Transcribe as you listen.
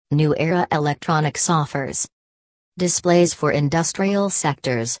New era electronics offers. Displays for industrial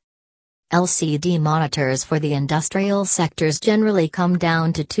sectors. LCD monitors for the industrial sectors generally come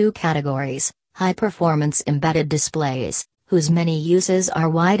down to two categories: high-performance embedded displays, whose many uses are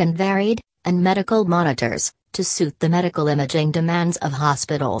wide and varied, and medical monitors, to suit the medical imaging demands of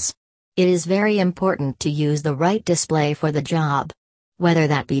hospitals. It is very important to use the right display for the job. Whether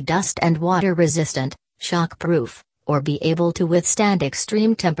that be dust and water resistant, shock-proof, or be able to withstand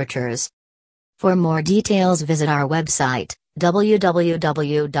extreme temperatures. For more details visit our website,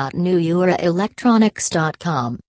 www.neweraelectronics.com.